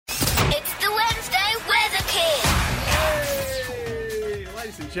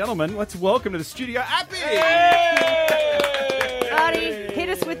and gentlemen, let's welcome to the studio, Appy! Artie, hit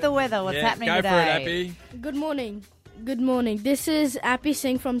us with the weather. What's happening go today? for it, Appy. Good morning. Good morning. This is Appy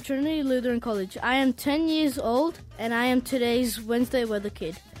Singh from Trinity Lutheran College. I am 10 years old and I am today's Wednesday weather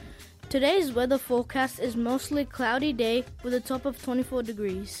kid. Today's weather forecast is mostly cloudy day with a top of 24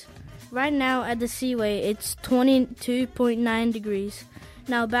 degrees. Right now at the Seaway, it's 22.9 degrees.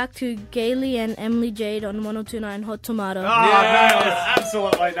 Now back to Gailey and Emily Jade on 102.9 Hot Tomato. Nailed it.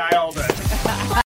 Absolutely nailed it.